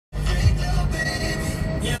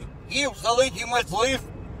You залейте мать злив.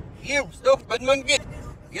 You stupid monkey.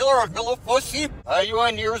 You're a little pussy. Are you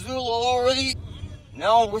on your Zulu already?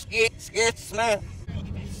 No, we're scared, man.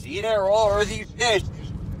 See there already dead.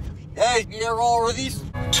 Hey, you're already.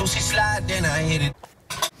 Juicy slide, then I hit it.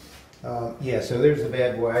 Yeah, so there's the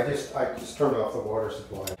bad boy. I just turned off the water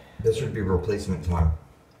supply. This should be replacement time.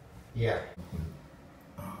 Yeah.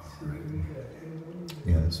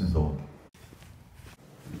 Yeah, this is old.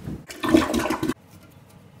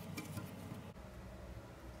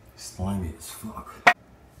 Slimy as fuck.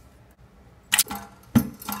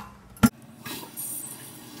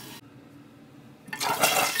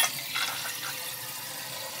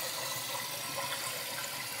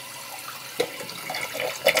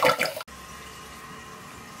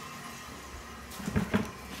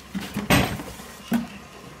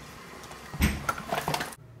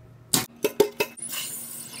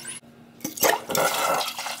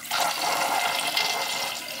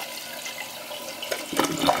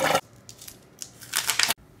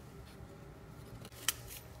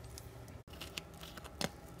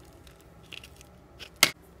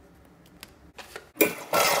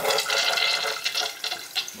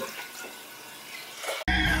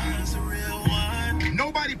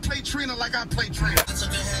 Nobody play Trina like I play Trina.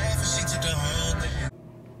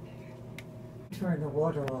 Turn the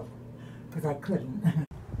water off because I couldn't.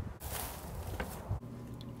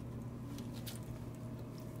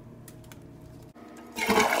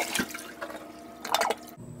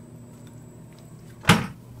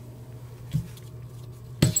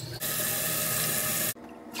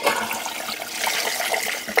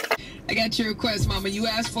 I got your request, Mama. You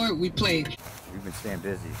asked for it, we played. We've been staying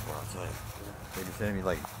busy, well, I'll tell you. They've been sending me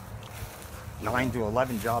like 9 to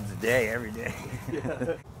 11 jobs a day, every day.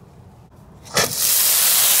 Yeah.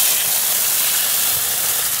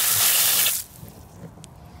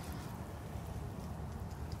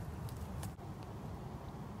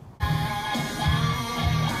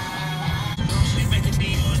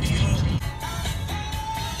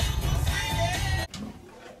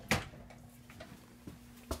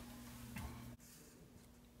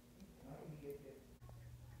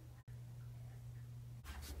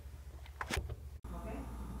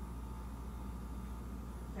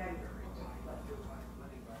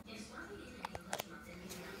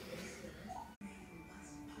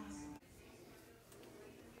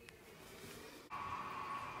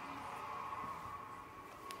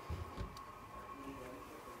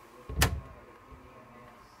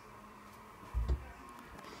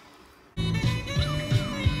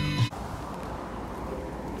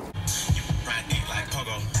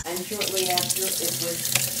 And shortly after, it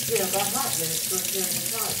was, got hot in its first period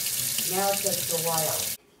of time. Now it takes a while.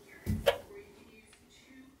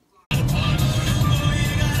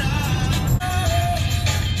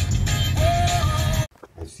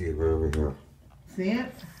 I see it right over here. See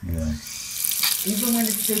it? Yeah. Even when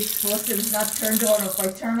it's this faucet is not turned on, if I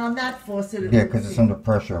turn on that faucet, it Yeah, because it's under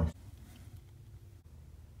pressure.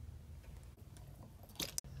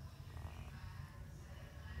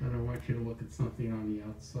 But I want you to look at something on the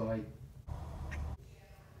outside.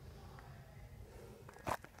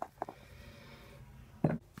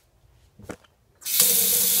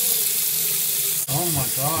 Oh my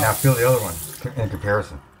God. Now feel the other one in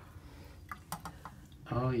comparison.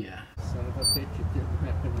 Oh yeah. Son of a bitch, it didn't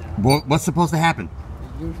happen now. What's supposed to happen?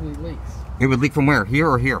 It usually leaks. It would leak from where? Here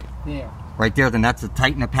or here? There. Right there, then that's a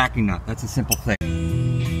tighten a packing nut. That's a simple thing.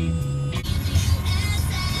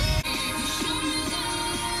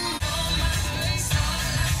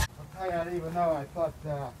 I don't even know. I thought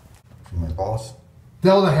My boss?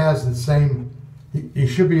 Delta has the same. You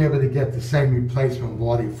should be able to get the same replacement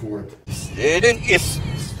body for it. Sitting is.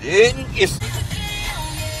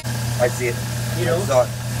 I see it. You know? So,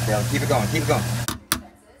 yeah, keep it going, keep it going.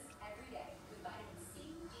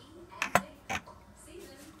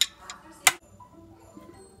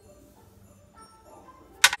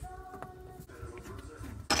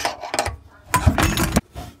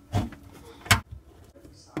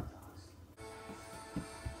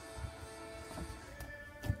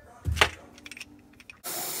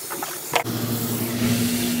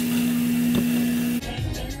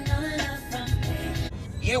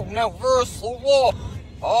 Universal law.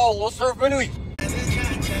 All of Servant.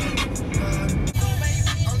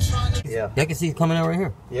 Yeah. I can see it coming out right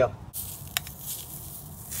here. Yeah.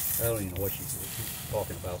 I don't even know what she's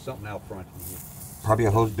talking about. Something out front. Probably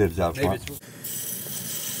a hose bibs out front.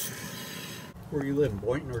 Where you live, in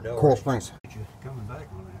Boynton or Delaware? Coral Springs. Coming back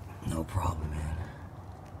on that. No problem, man.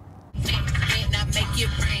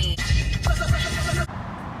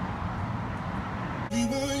 We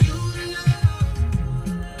were